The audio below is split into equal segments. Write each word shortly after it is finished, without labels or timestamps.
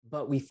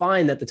but we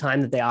find that the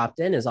time that they opt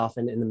in is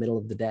often in the middle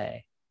of the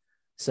day.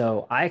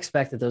 So I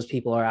expect that those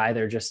people are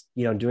either just,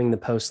 doing the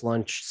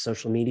post-lunch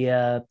social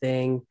media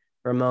thing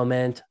for a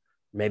moment.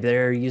 Maybe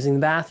they're using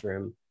the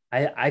bathroom.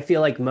 I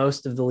feel like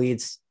most of the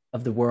leads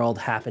of the world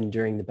happen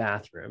during the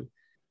bathroom,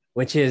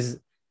 which is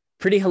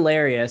pretty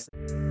hilarious.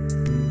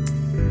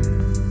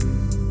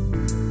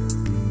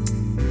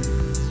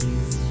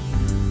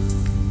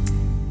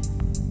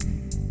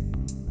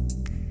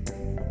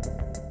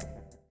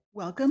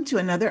 Welcome to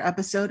another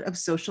episode of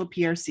Social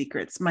PR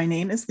Secrets. My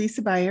name is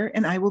Lisa Beyer,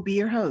 and I will be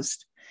your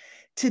host.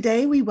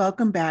 Today, we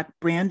welcome back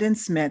Brandon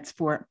Smits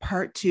for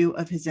part 2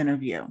 of his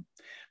interview.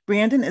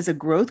 Brandon is a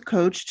growth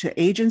coach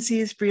to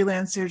agencies,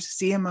 freelancers,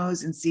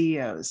 CMOs, and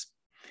CEOs.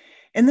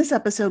 In this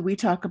episode, we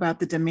talk about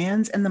the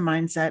demands and the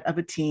mindset of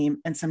a team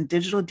and some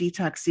digital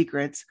detox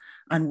secrets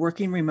on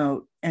working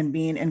remote and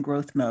being in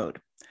growth mode.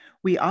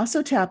 We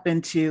also tap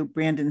into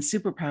Brandon's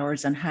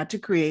superpowers on how to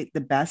create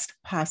the best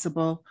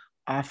possible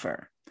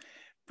offer.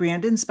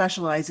 Brandon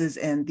specializes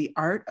in the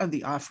art of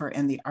the offer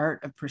and the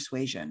art of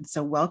persuasion.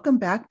 So welcome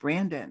back,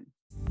 Brandon.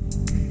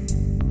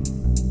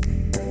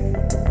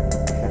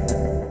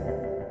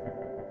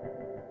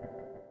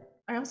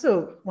 I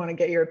also want to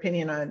get your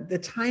opinion on the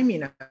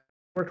timing. I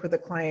worked with a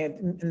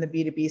client in the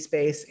B2B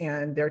space,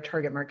 and their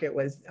target market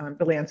was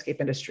the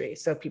landscape industry.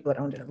 So people that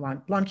owned a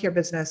lawn care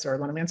business or a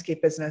lawn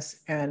landscape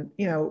business. And,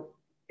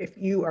 if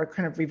you are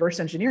kind of reverse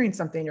engineering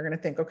something, you're going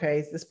to think,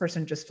 okay, this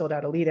person just filled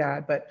out a lead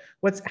ad, but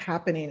what's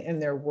happening in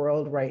their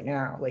world right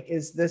now? Like,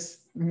 is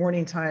this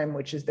morning time,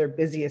 which is their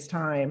busiest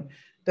time,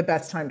 the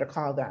best time to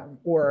call them?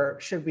 Or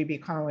should we be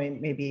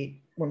calling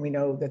maybe when we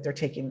know that they're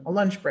taking a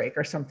lunch break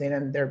or something,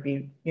 and there'd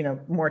be,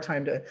 more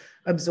time to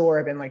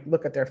absorb and like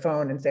look at their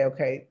phone and say,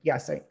 okay,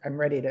 yes, I'm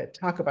ready to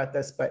talk about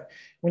this. But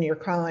when you're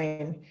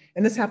calling,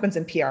 and this happens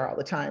in PR all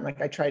the time, like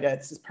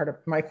this is part of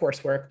my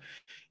coursework,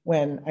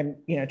 when I'm,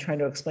 trying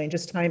to explain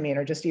just timing,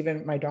 or just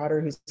even my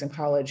daughter who's in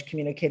college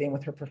communicating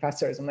with her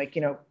professors. I'm like,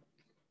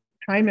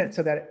 time it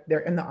so that they're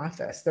in the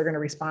office, they're going to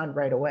respond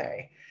right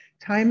away.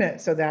 Time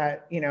it so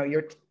that,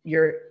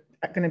 you're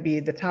going to be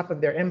the top of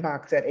their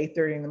inbox at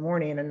 8:30 in the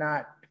morning, and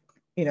not,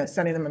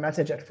 sending them a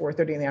message at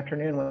 4:30 in the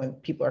afternoon when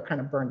people are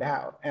kind of burned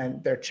out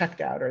and they're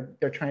checked out, or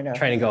they're trying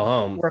to go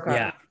home, work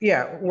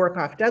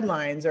off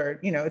deadlines, or,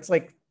 it's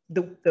like,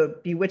 the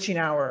bewitching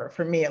hour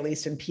for me, at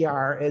least in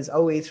PR, is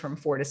always from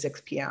 4 to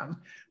 6 p.m.,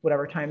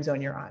 whatever time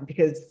zone you're on,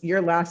 because you're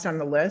last on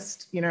the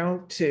list,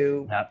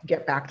 to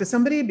get back to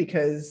somebody,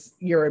 because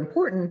you're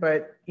important,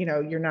 but,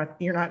 you're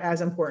not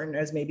as important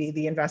as maybe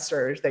the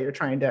investors that you're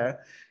trying to,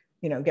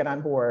 get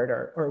on board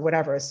or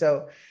whatever.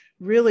 So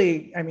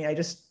really,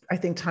 I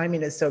think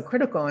timing is so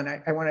critical, and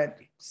I want to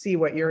see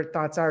what your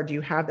thoughts are. Do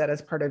you have that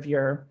as part of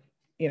your,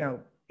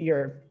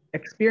 your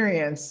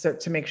experience,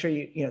 to make sure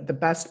the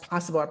best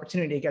possible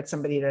opportunity to get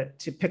somebody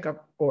to pick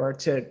up or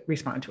to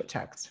respond to a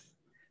text?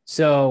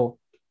 So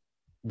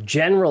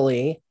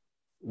generally,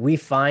 we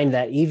find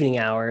that evening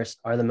hours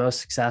are the most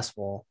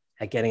successful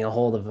at getting a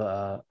hold of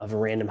a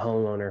random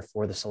homeowner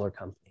for the solar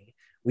company.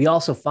 We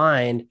also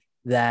find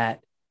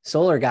that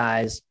solar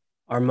guys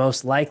are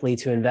most likely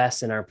to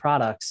invest in our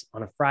products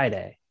on a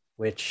Friday,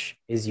 which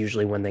is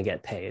usually when they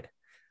get paid.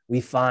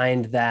 We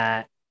find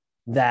that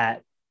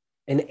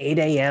an 8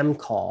 a.m.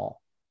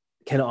 call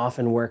can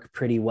often work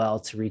pretty well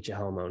to reach a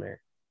homeowner,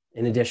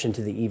 in addition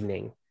to the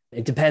evening.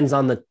 It depends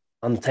on the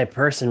type of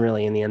person,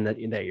 really, in the end,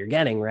 that you're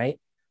getting, right?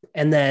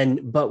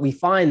 But we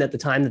find that the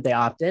time that they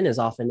opt in is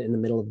often in the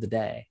middle of the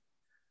day.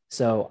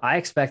 So I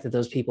expect that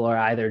those people are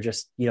either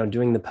just,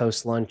 doing the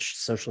post-lunch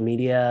social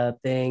media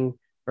thing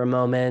for a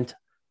moment.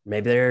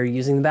 Maybe they're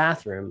using the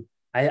bathroom.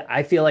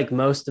 I feel like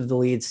most of the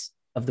leads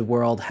of the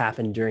world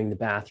happen during the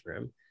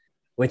bathroom,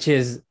 which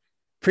is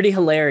pretty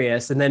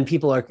hilarious. And then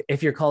people are,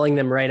 if you're calling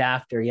them right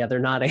after, they're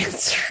not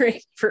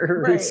answering for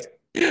a reason.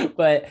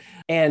 But,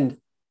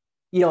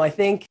 I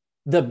think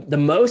the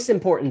most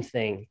important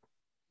thing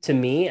to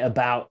me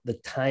about the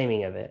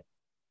timing of it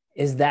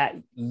is that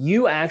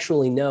you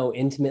actually know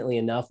intimately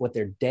enough what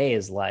their day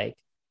is like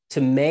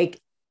to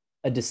make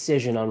a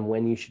decision on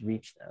when you should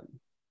reach them.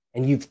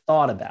 And you've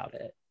thought about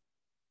it.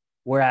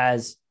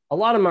 Whereas a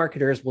lot of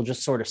marketers will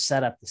just sort of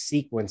set up the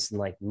sequence and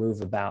like move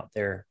about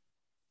to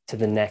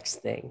the next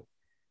thing.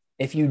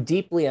 If you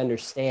deeply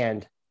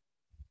understand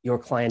your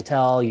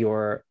clientele,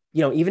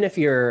 even if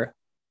you're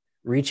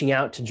reaching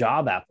out to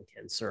job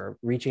applicants or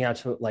reaching out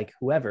to like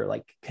whoever,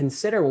 like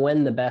consider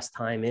when the best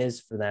time is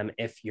for them.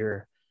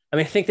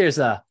 I think there's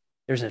a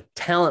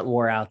talent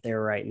war out there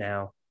right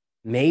now,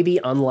 maybe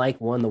unlike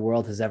one the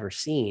world has ever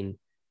seen.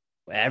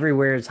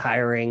 Everywhere is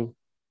hiring.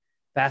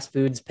 Fast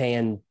food's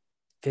paying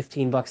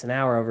 $15 an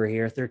hour over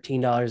here,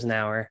 $13 an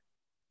hour.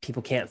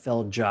 People can't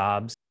fill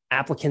jobs.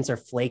 Applicants are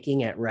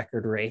flaking at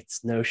record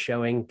rates, no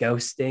showing,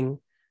 ghosting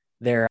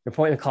their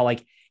appointment call.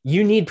 Like,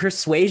 you need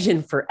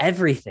persuasion for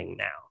everything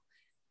now.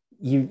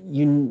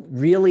 You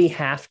really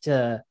have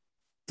to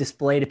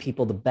display to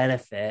people the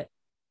benefit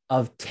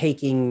of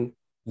taking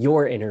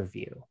your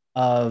interview,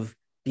 of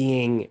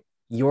being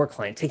your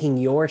client, taking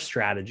your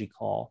strategy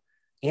call,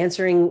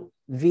 answering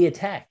via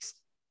text.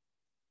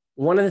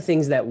 One of the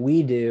things that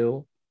we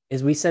do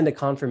is we send a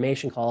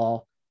confirmation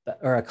call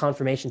or a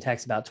confirmation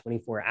text about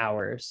 24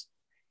 hours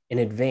in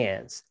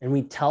advance. And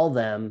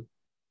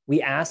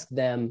we ask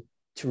them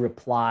to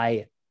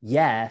reply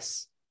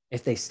yes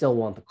if they still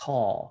want the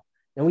call.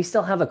 And we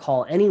still have a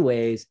call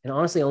anyways. And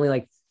honestly, only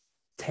like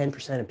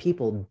 10% of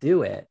people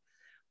do it.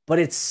 But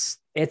it's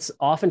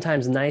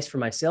oftentimes nice for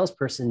my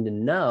salesperson to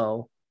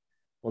know,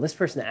 well, this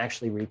person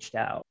actually reached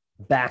out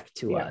back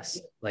to us.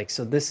 Like,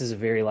 so this is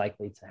very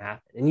likely to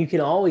happen. And you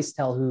can always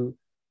tell who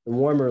the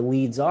warmer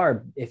leads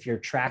are if you're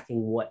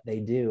tracking what they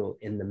do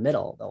in the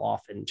middle. They'll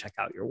often check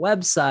out your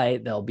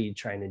website. They'll be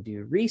trying to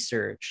do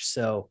research.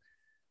 So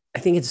I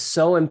think it's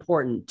so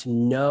important to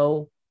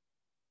know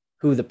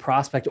who the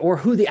prospect or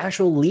who the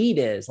actual lead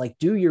is. Like,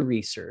 do your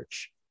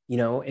research. You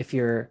know, if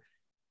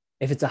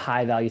it's a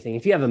high value thing,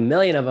 if you have a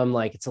million of them,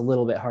 like, it's a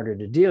little bit harder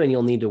to do, and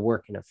you'll need to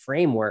work in a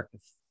framework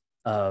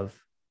of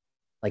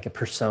like a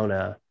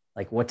persona.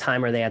 Like, what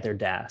time are they at their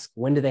desk?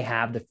 When do they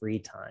have the free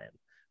time?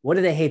 What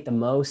do they hate the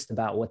most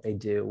about what they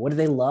do? What do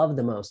they love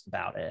the most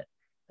about it?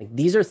 Like,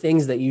 these are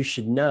things that you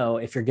should know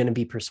if you're going to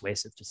be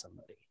persuasive to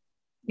somebody.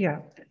 Yeah.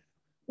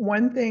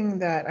 One thing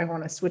that I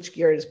want to switch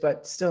gears,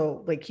 but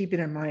still, like, keeping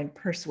in mind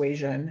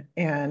persuasion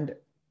and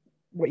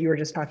what you were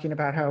just talking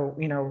about, how,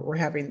 you know, we're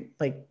having,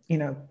 like, you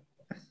know,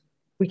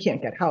 we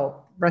can't get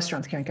help.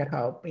 Restaurants can't get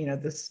help. You know,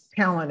 this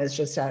talent is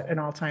just at an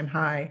all-time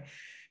high.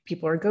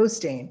 People are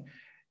ghosting.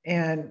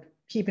 And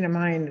keeping in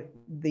mind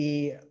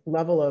the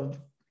level of,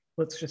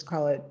 let's just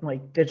call it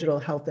like digital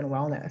health and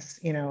wellness,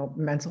 you know,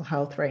 mental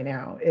health right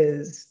now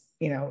is,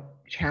 you know,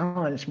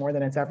 challenged more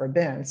than it's ever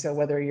been. So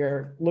whether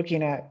you're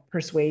looking at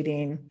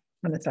persuading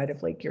on the side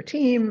of like your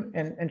team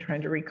and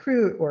trying to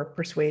recruit, or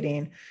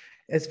persuading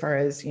as far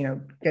as, you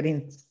know,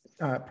 getting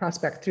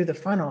prospect through the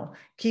funnel,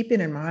 keeping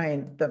in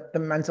mind the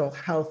mental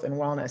health and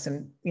wellness.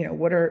 And, you know,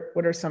 what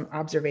are some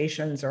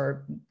observations,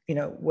 or, you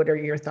know, what are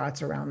your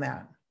thoughts around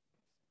that?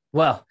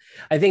 Well,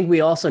 I think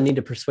we also need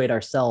to persuade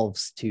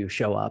ourselves to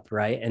show up,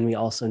 right? And we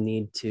also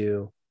need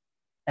to,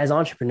 as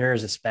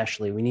entrepreneurs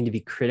especially, we need to be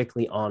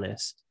critically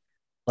honest,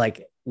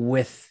 like,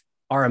 with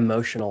our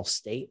emotional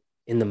state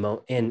in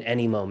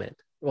any moment.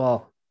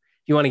 Well,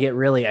 if you want to get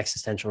really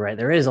existential, right,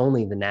 there is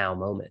only the now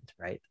moment,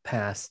 right? The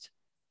past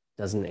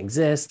doesn't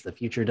exist. The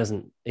future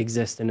doesn't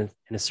exist in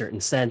a certain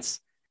sense.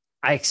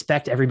 I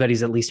expect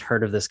everybody's at least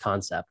heard of this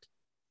concept.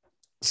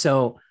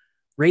 So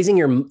raising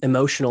your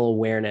emotional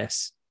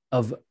awareness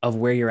of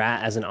where you're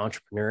at as an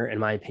entrepreneur, in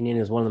my opinion,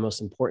 is one of the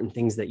most important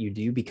things that you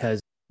do, because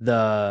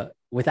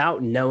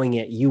without knowing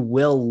it, you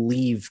will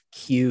leave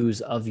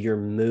cues of your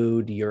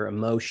mood, your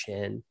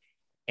emotion,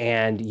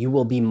 and you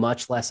will be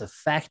much less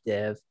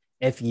effective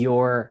if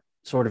you're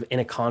sort of in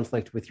a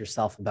conflict with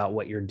yourself about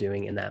what you're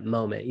doing in that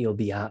moment. You'll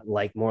be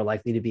like more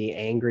likely to be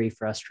angry,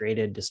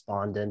 frustrated,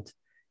 despondent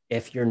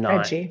if you're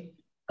not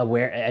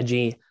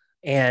edgy.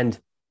 And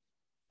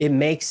it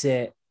makes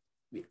it,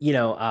 you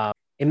know,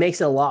 it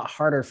makes it a lot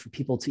harder for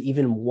people to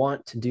even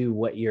want to do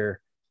what you're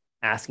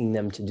asking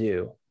them to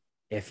do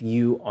if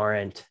you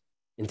aren't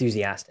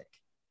enthusiastic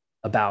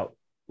about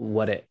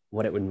what it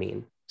would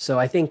mean. So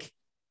I think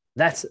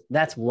that's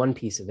one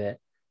piece of it.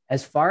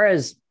 As far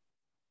as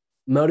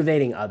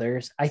motivating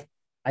others,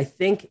 I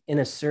think in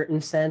a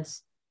certain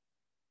sense,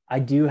 I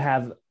do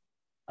have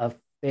a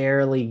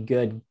fairly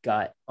good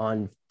gut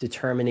on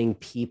determining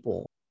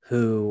people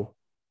who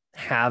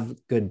have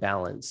good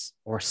balance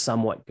or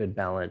somewhat good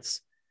balance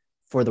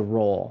for the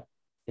role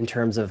in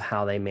terms of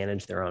how they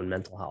manage their own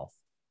mental health.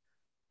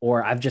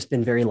 Or I've just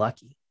been very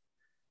lucky.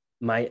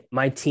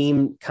 My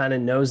team kind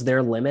of knows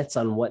their limits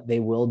on what they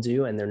will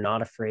do, and they're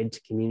not afraid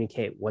to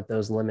communicate what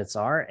those limits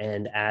are.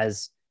 And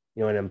as,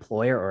 you know, an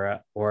employer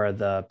or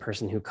the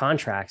person who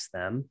contracts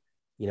them,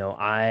 you know,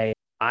 I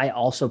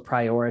also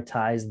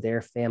prioritize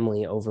their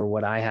family over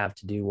what I have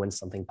to do when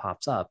something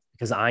pops up,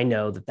 because I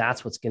know that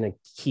that's what's going to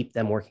keep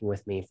them working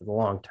with me for the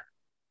long term.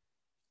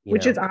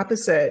 Which is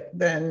opposite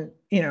than,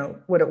 you know,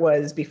 what it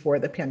was before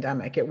the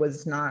pandemic. It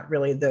was not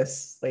really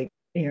this, like,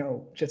 you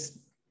know, just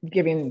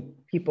giving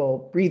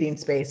people breathing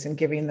space and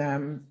giving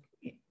them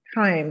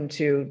time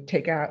to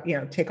take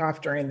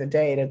off during the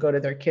day to go to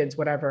their kids,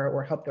 whatever,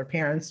 or help their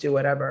parents do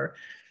whatever.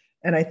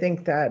 And I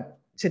think that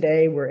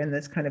today we're in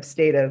this kind of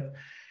state of,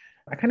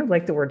 I kind of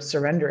like the word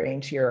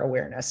surrendering to your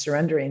awareness,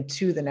 surrendering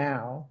to the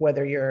now,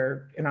 whether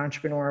you're an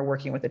entrepreneur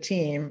working with a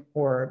team,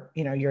 or,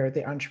 you know, you're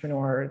the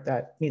entrepreneur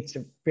that needs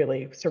to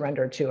really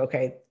surrender to,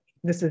 okay,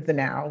 this is the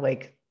now,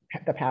 like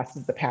the past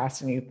is the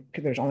past, and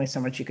there's only so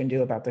much you can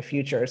do about the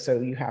future.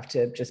 So you have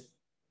to just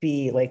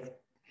be like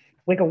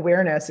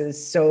awareness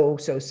is so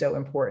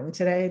important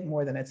today,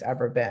 more than it's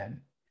ever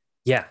been.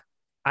 Yeah,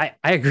 I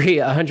agree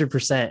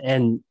 100%.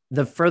 And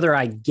the further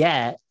I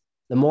get,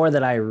 the more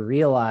that I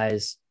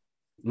realize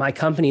my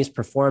company's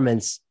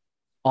performance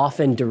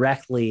often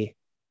directly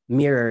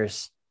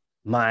mirrors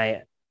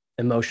my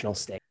emotional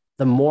state.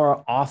 The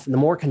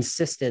more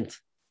consistent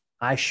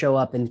I show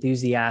up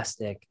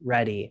enthusiastic,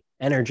 ready,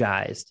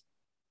 energized,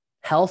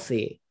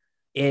 healthy,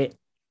 it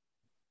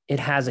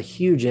has a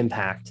huge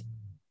impact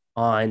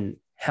on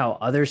how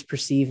others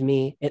perceive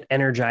me. It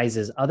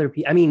energizes other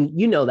people. I mean,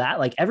 you know that,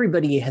 like,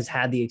 everybody has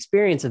had the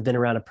experience of being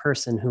around a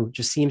person who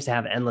just seems to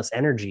have endless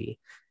energy,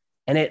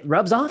 and it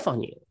rubs off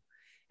on you.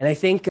 And I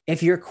think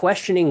if you're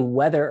questioning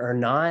whether or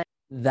not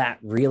that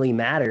really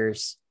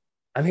matters,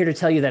 I'm here to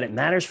tell you that it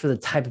matters for the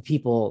type of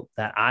people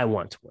that I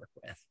want to work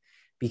with,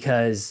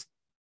 because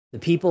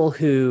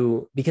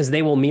because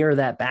they will mirror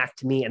that back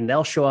to me, and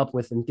they'll show up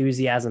with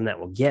enthusiasm that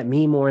will get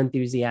me more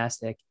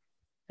enthusiastic.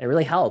 It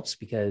really helps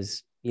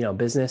because,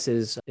 business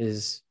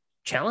is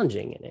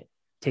challenging, and it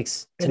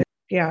takes.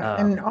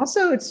 And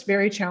also it's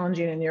very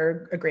challenging. And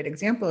you're a great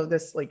example of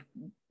this, like,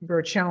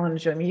 we're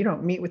challenged. I mean, you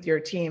don't meet with your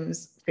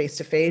teams face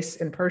to face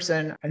in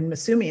person. I'm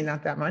assuming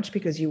not that much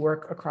because you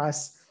work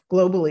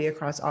globally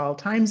across all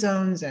time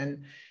zones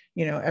and,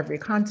 every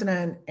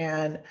continent.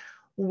 And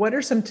what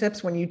are some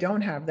tips when you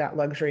don't have that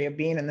luxury of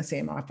being in the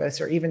same office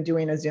or even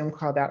doing a Zoom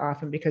call that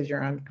often because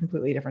you're on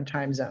completely different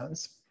time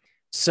zones?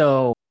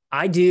 So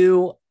I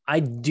do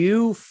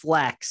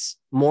flex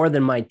more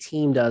than my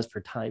team does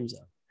for time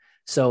zone.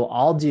 So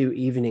I'll do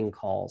evening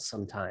calls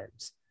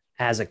sometimes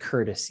as a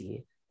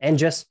courtesy, and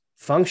just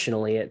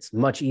functionally, it's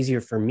much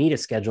easier for me to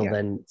schedule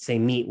than, say,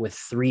 meet with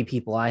 3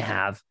 people I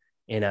have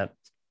in a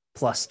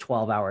plus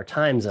 12-hour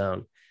time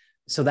zone.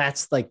 So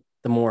that's like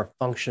the more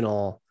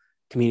functional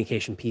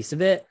communication piece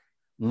of it.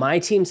 My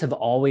teams have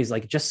always,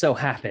 like, just so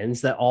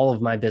happens that all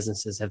of my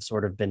businesses have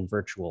sort of been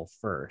virtual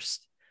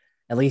first,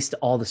 at least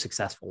all the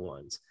successful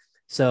ones.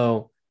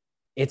 So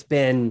it's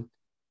been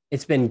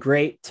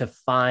great to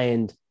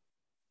find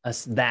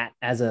that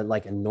as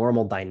a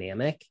normal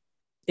dynamic.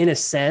 In a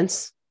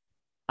sense,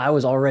 I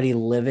was already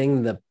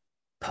living the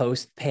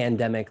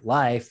post-pandemic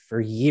life for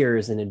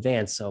years in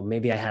advance. So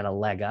maybe I had a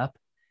leg up,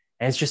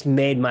 and it's just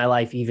made my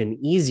life even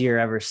easier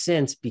ever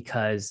since,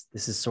 because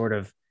this is sort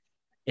of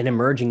an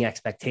emerging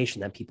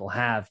expectation that people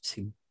have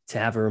to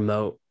have a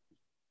remote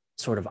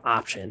sort of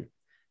option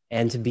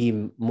and to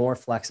be more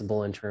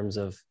flexible in terms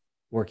of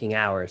working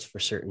hours for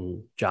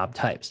certain job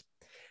types.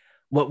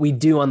 What we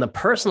do on the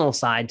personal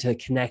side to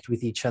connect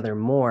with each other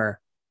more,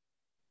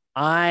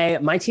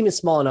 my team is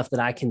small enough that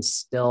I can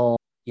still,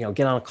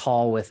 get on a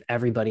call with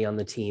everybody on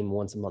the team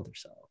once a month or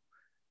so.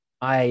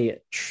 I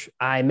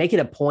make it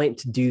a point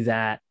to do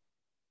that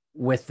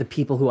with the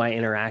people who I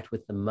interact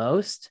with the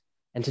most,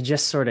 and to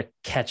just sort of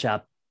catch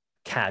up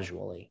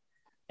casually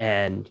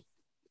and,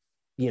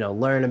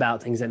 learn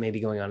about things that may be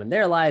going on in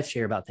their life,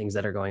 share about things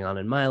that are going on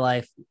in my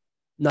life.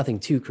 Nothing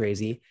too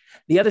crazy.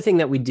 The other thing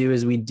that we do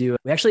is we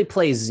actually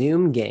play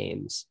Zoom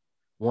games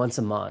once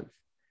a month.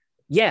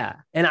 Yeah.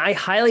 And I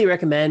highly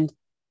recommend,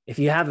 if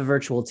you have a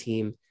virtual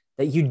team,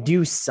 that you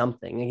do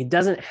something. Like, it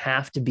doesn't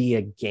have to be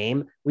a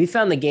game. We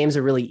found the games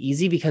are really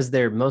easy because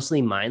they're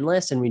mostly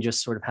mindless, and we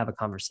just sort of have a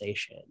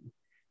conversation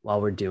while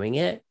we're doing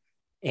it.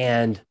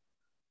 And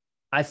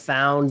I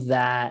found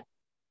that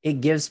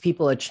it gives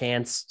people a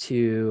chance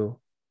to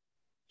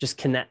just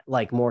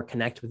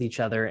connect with each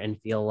other and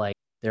feel like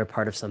they're a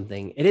part of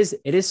something. It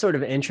is sort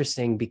of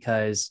interesting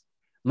because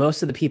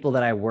most of the people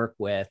that I work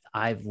with,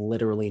 I've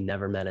literally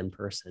never met in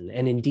person.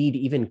 And indeed,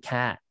 even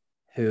Kat,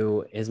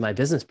 who is my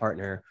business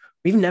partner,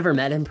 we've never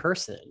met in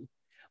person,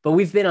 but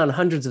we've been on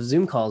hundreds of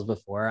Zoom calls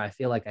before. I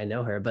feel like I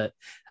know her, but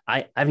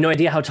I have no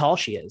idea how tall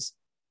she is.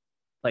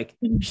 Like,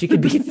 she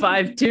could be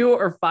 5'2"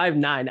 or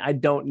 5'9". I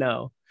don't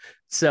know.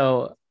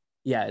 So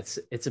yeah,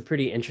 it's a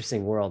pretty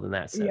interesting world in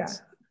that sense.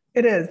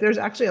 Yeah, it is. There's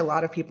actually a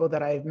lot of people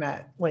that I've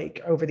met,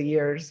 like, over the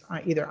years,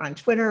 either on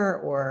Twitter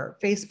or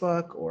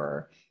Facebook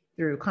or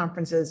through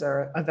conferences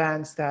or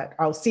events, that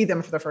I'll see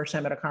them for the first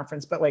time at a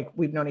conference, but like,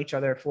 we've known each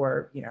other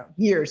for,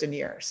 years and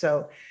years.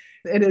 So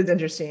it is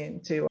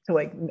interesting to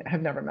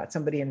have never met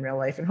somebody in real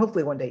life. And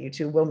hopefully one day you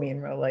two will meet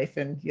in real life,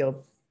 and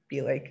you'll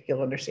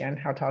understand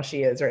how tall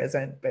she is or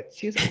isn't. But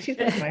she's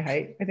like my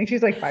height. I think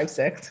she's like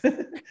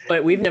 5'6".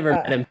 But we've never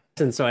met in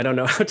person, so I don't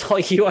know how tall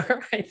you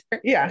are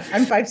either. Yeah,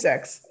 I'm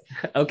 5'6".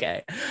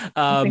 Okay.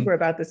 I think we're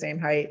about the same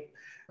height.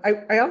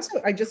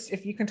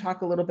 If you can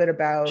talk a little bit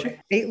about Sure.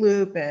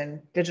 8Loop and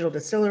Digital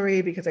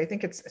Distillery, because I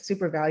think it's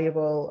super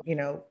valuable,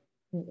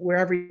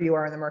 wherever you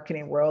are in the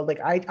marketing world. Like,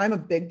 I'm a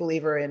big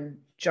believer in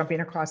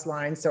jumping across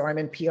lines. So I'm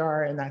in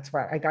PR, and that's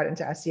why I got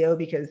into SEO,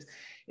 because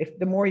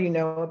the more you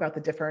know about the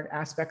different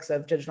aspects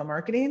of digital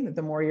marketing,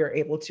 the more you're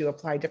able to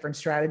apply different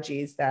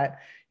strategies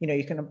that,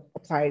 you can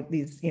apply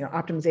these,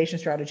 optimization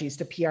strategies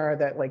to PR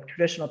that, like,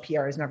 traditional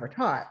PR is never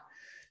taught.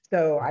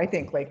 So I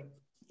think, like,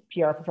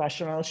 PR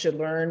professionals should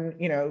learn,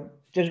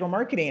 digital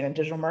marketing, and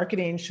digital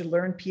marketing should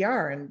learn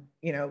PR, and,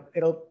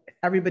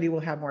 everybody will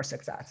have more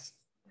success.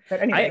 But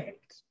anyway,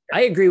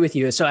 I agree with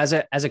you. So as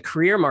a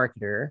career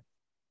marketer,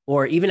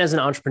 or even as an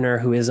entrepreneur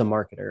who is a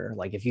marketer,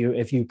 like, if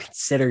you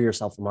consider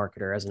yourself a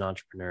marketer as an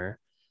entrepreneur,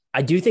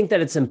 I do think that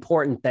it's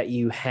important that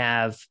you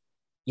have,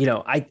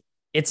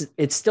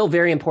 it's still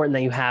very important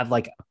that you have,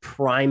 like, a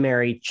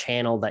primary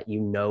channel that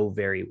you know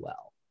very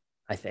well,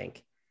 I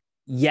think.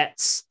 Yet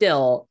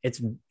still,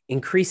 it's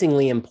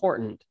increasingly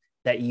important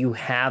that you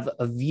have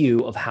a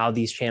view of how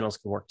these channels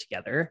can work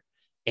together,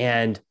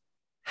 and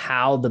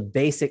how the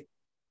basic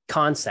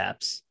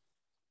concepts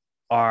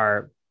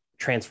are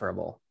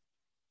transferable.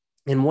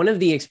 And one of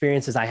the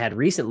experiences I had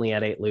recently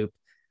at 8Loop,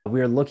 we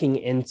were looking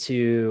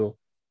into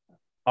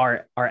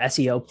our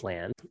SEO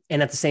plan,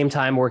 and at the same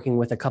time working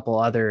with a couple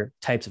other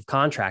types of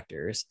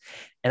contractors.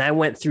 And I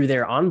went through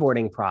their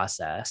onboarding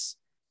process,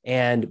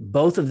 and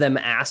both of them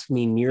asked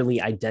me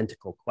nearly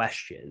identical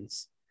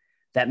questions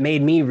that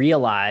made me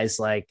realize,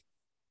 like,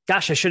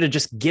 gosh, I should have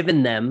just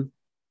given them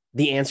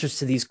the answers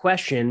to these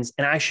questions.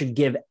 And I should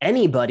give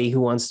anybody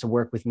who wants to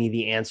work with me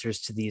the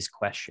answers to these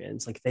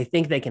questions. Like, if they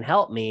think they can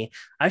help me,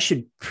 I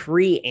should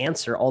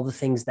pre-answer all the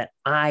things that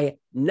I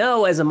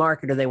know as a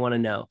marketer they want to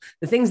know,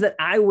 the things that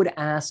I would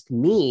ask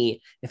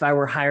me if I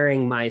were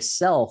hiring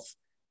myself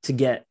to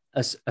get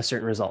a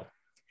certain result.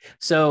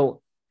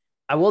 So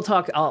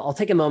I'll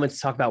take a moment to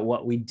talk about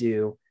what we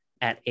do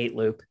at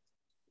 8Loop.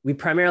 We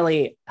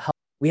primarily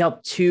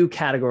help two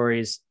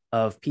categories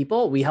of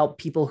people. We help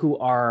people who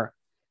are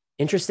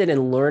interested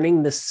in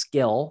learning the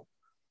skill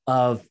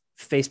of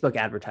Facebook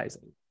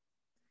advertising.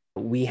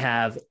 We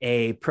have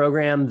a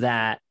program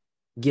that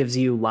gives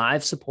you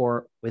live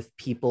support with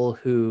people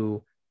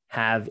who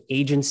have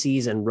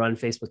agencies and run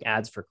Facebook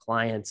ads for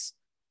clients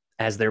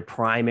as their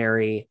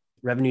primary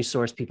revenue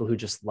source, people who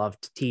just love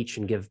to teach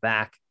and give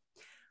back.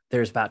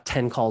 There's about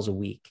 10 calls a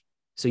week.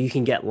 So you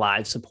can get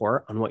live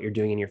support on what you're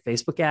doing in your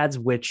Facebook ads,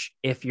 which,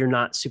 if you're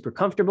not super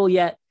comfortable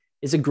yet,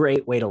 is a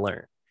great way to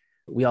learn.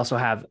 We also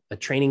have a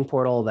training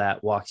portal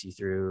that walks you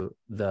through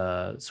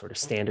the sort of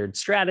standard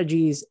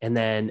strategies, and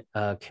then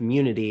a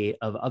community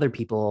of other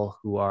people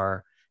who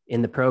are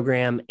in the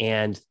program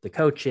and the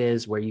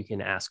coaches where you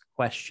can ask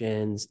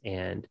questions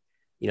and,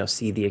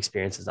 see the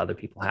experiences other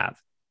people have.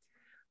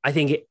 I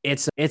think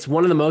it's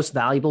one of the most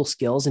valuable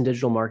skills in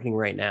digital marketing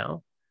right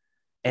now.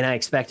 And I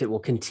expect it will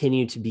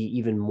continue to be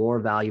even more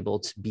valuable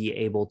to be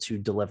able to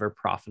deliver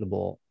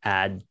profitable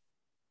ad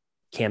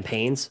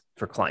campaigns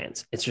for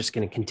clients. It's just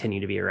going to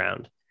continue to be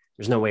around.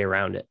 There's no way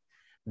around it.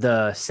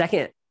 The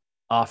second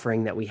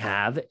offering that we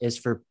have is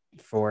for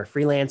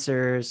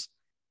freelancers,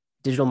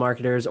 digital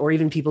marketers, or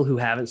even people who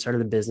haven't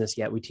started a business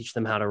yet. We teach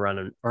them how to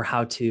run or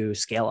how to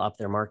scale up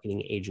their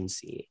marketing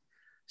agency.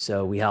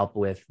 So we help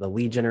with the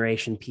lead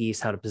generation piece,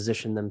 how to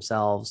position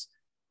themselves,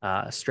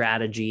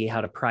 strategy,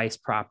 how to price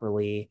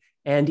properly.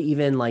 And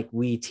even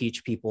we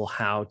teach people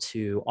how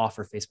to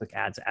offer Facebook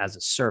ads as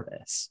a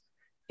service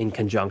in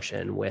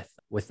conjunction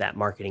with that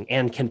marketing,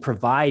 and can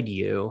provide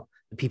you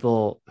the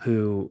people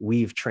who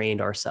we've trained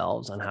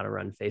ourselves on how to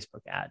run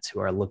Facebook ads who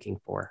are looking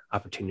for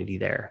opportunity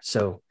there.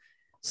 So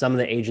some of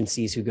the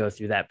agencies who go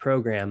through that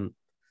program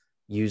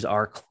use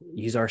our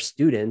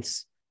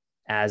students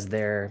as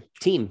their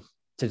team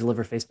to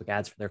deliver Facebook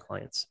ads for their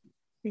clients.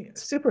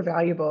 Super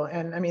valuable.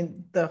 And I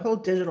mean, the whole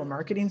digital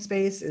marketing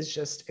space is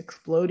just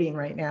exploding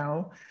right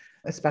now,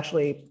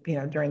 especially,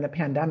 during the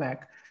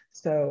pandemic.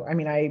 So, I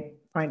mean, I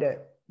find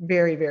it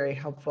very, very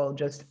helpful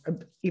just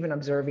even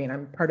observing.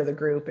 I'm part of the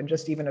group, and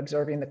just even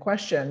observing the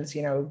questions,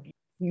 you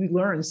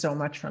learn so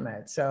much from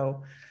it.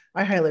 So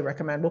I highly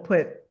recommend. We'll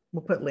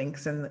put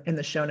links in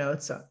the show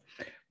notes.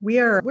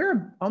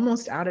 We're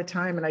almost out of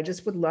time, and I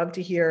just would love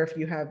to hear if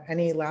you have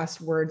any last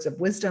words of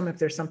wisdom, if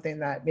there's something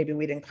that maybe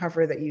we didn't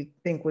cover that you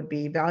think would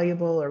be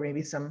valuable, or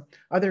maybe some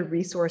other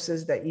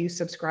resources that you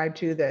subscribe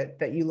to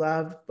that you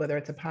love, whether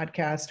it's a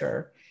podcast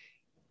or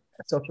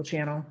a social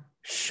channel.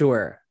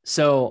 Sure.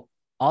 So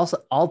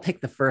I'll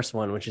pick the first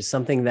one, which is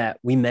something that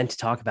we meant to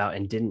talk about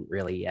and didn't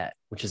really yet,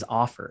 which is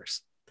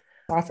offers.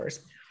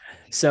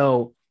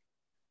 So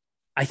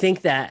I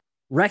think that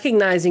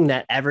recognizing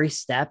that every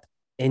step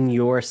in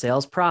your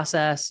sales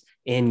process,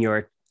 in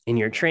your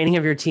training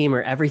of your team,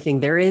 or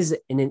everything, there is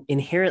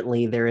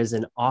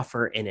an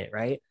offer in it,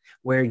 right?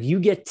 Where you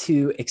get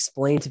to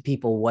explain to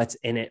people what's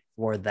in it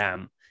for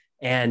them.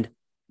 And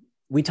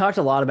we talked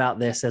a lot about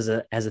this as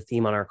a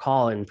theme on our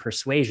call, and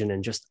persuasion,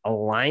 and just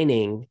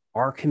aligning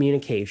our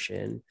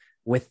communication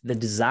with the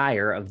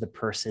desire of the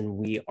person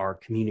we are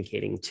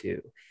communicating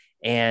to,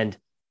 and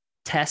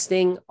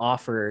testing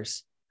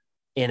offers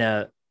in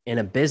a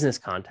business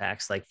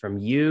context, like from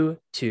you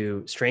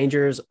to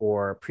strangers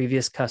or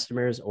previous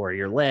customers or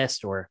your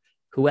list or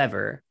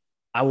whoever.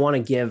 I want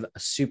to give a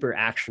super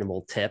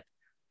actionable tip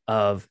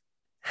of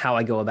how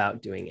I go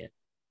about doing it.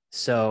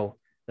 So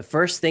the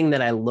first thing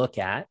that I look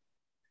at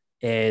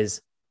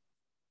is,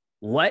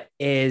 what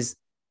is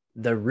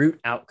the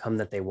root outcome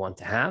that they want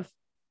to have?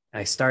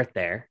 I start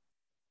there.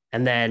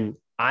 And then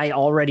I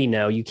already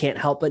know, you can't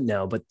help but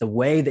know, but the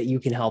way that you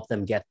can help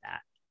them get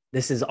that,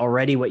 this is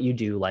already what you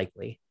do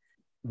likely.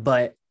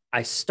 But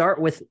I start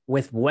with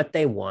what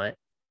they want,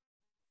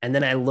 and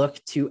then I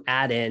look to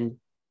add in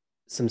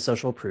some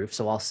social proof.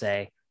 So I'll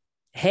say,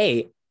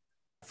 hey,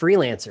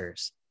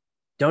 freelancers,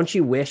 don't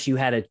you wish you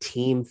had a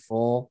team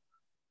full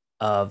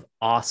of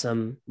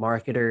awesome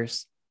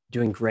marketers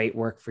doing great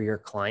work for your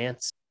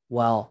clients?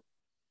 Well,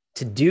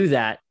 to do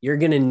that, you're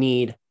going to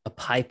need a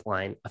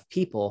pipeline of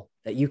people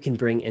that you can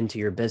bring into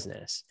your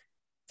business.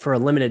 For a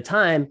limited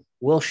time,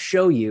 we'll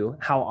show you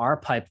how our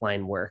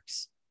pipeline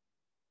works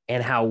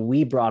and how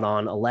we brought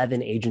on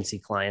 11 agency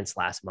clients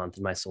last month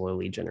in my solo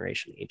lead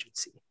generation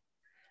agency.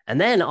 And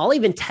then I'll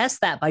even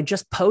test that by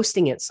just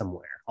posting it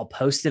somewhere. I'll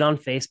post it on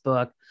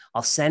Facebook.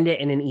 I'll send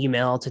it in an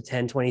email to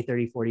 10, 20,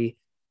 30, 40,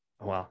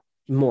 well,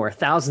 more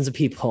thousands of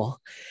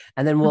people.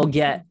 And then we'll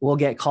get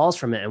calls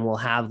from it, and we'll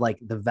have like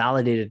the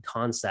validated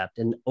concept.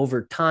 And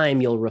over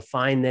time, you'll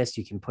refine this.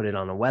 You can put it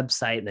on a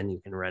website, and then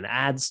you can run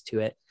ads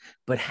to it.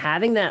 But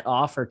having that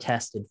offer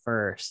tested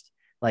first,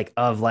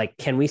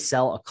 can we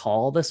sell a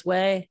call this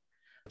way?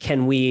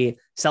 Can we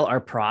sell our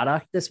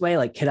product this way?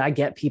 Like, could I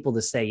get people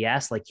to say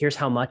yes? Like, here's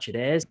how much it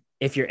is.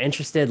 If you're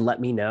interested, let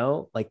me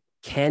know. Like,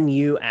 can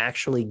you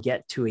actually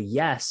get to a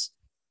yes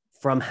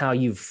from how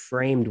you've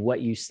framed what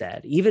you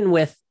said, even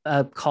with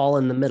a call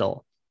in the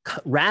middle?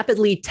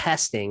 Rapidly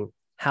testing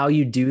how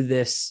you do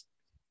this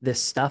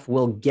stuff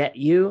will get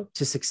you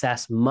to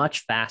success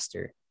much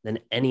faster than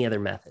any other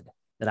method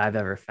that I've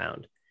ever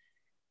found.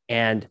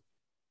 And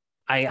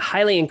I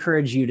highly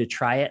encourage you to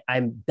try it. I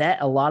bet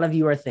a lot of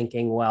you are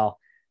thinking, well,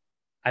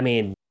 I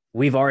mean,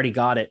 we've already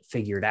got it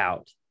figured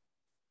out.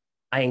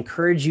 I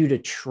encourage you to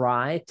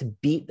try to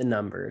beat the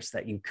numbers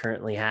that you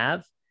currently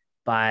have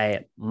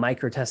by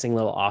micro testing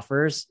little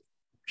offers,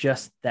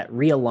 just that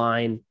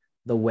realign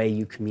the way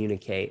you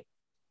communicate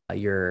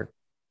your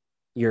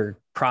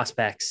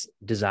prospects'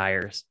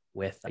 desires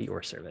with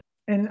your service.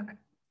 And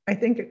I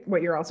think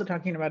what you're also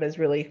talking about is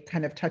really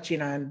kind of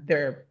touching on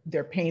their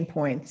pain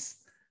points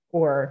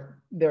or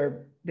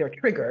their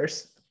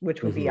triggers,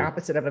 which would be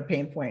opposite of a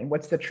pain point.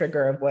 What's the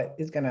trigger of what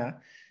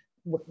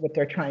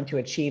they're trying to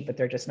achieve, but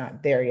they're just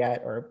not there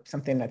yet, or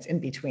something that's in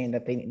between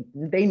that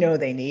they know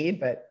they need,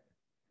 but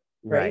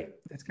right?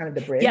 That's kind of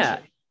the bridge.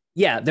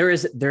 Yeah. There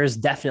is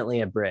definitely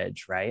a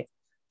bridge, right?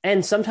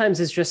 And sometimes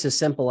it's just as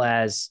simple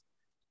as,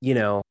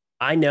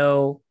 I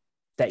know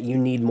that you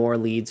need more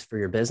leads for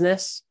your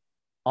business.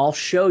 I'll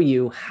show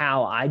you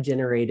how I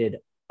generated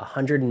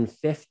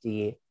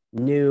 150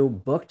 new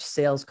booked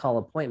sales call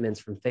appointments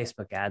from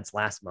Facebook ads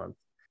last month.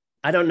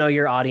 I don't know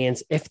your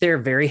audience. If they're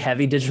very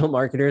heavy digital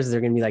marketers,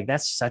 they're going to be like,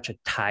 that's such a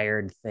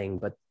tired thing.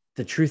 But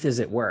the truth is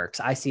it works.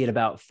 I see it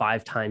about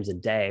 5 times a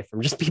day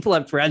from just people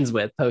I'm friends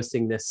with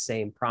posting this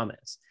same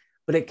promise,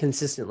 but it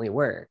consistently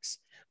works.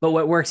 But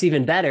what works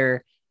even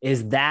better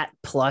is that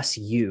plus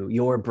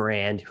your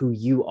brand, who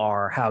you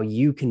are, how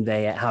you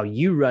convey it, how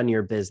you run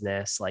your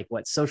business, like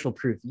what social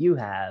proof you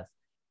have.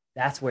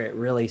 That's where it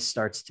really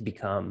starts to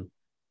become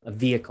a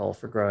vehicle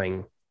for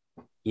growing,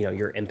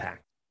 your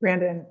impact.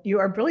 Brandon, you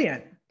are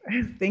brilliant.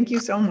 Thank you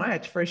so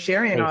much for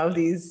sharing all of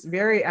these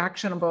very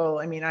actionable.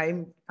 I mean,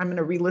 I'm going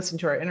to re-listen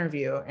to our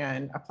interview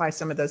and apply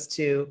some of those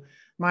to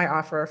my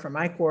offer for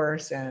my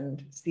course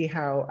and see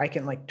how I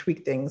can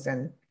tweak things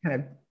and kind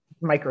of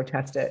micro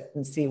test it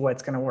and see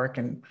what's going to work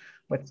and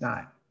what's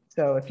not.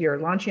 So if you're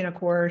launching a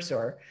course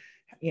or,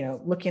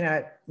 looking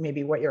at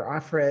maybe what your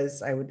offer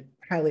is, I would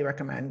highly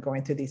recommend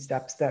going through these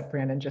steps that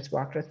Brandon just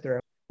walked us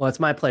through. Well, it's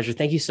my pleasure.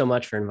 Thank you so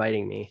much for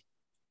inviting me.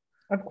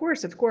 Of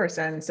course.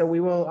 And so we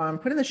will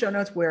put in the show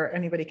notes where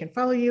anybody can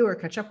follow you or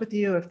catch up with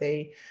you if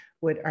they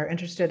are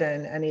interested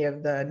in any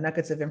of the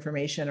nuggets of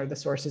information or the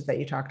sources that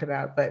you talked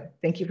about. But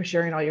thank you for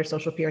sharing all your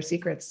social PR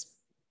secrets.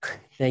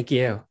 Thank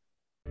you.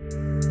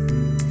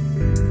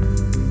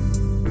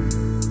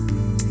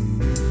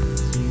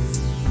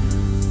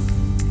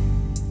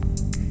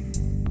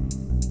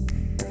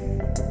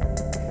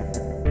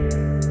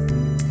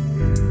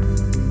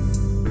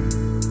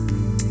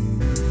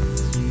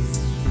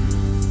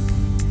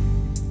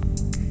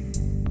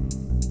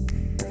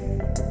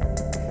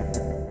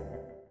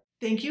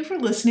 Thank you for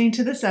listening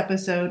to this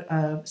episode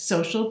of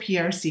Social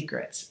PR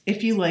Secrets.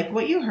 If you like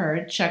what you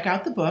heard, check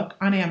out the book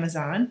on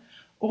Amazon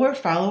or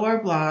follow our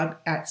blog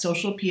at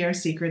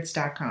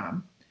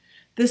socialprsecrets.com.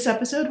 This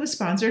episode was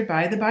sponsored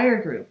by The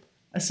Buyer Group,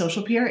 a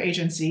social PR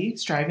agency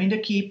striving to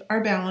keep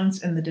our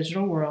balance in the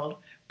digital world,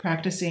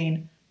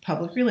 practicing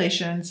public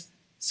relations,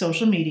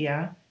 social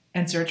media,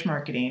 and search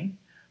marketing,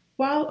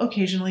 while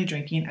occasionally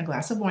drinking a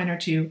glass of wine or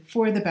two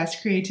for the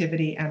best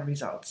creativity and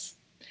results.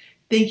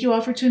 Thank you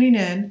all for tuning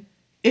in.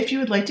 If you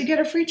would like to get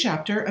a free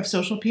chapter of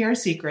Social PR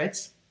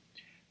Secrets,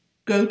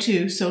 go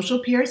to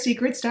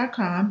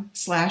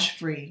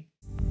socialprsecrets.com/free.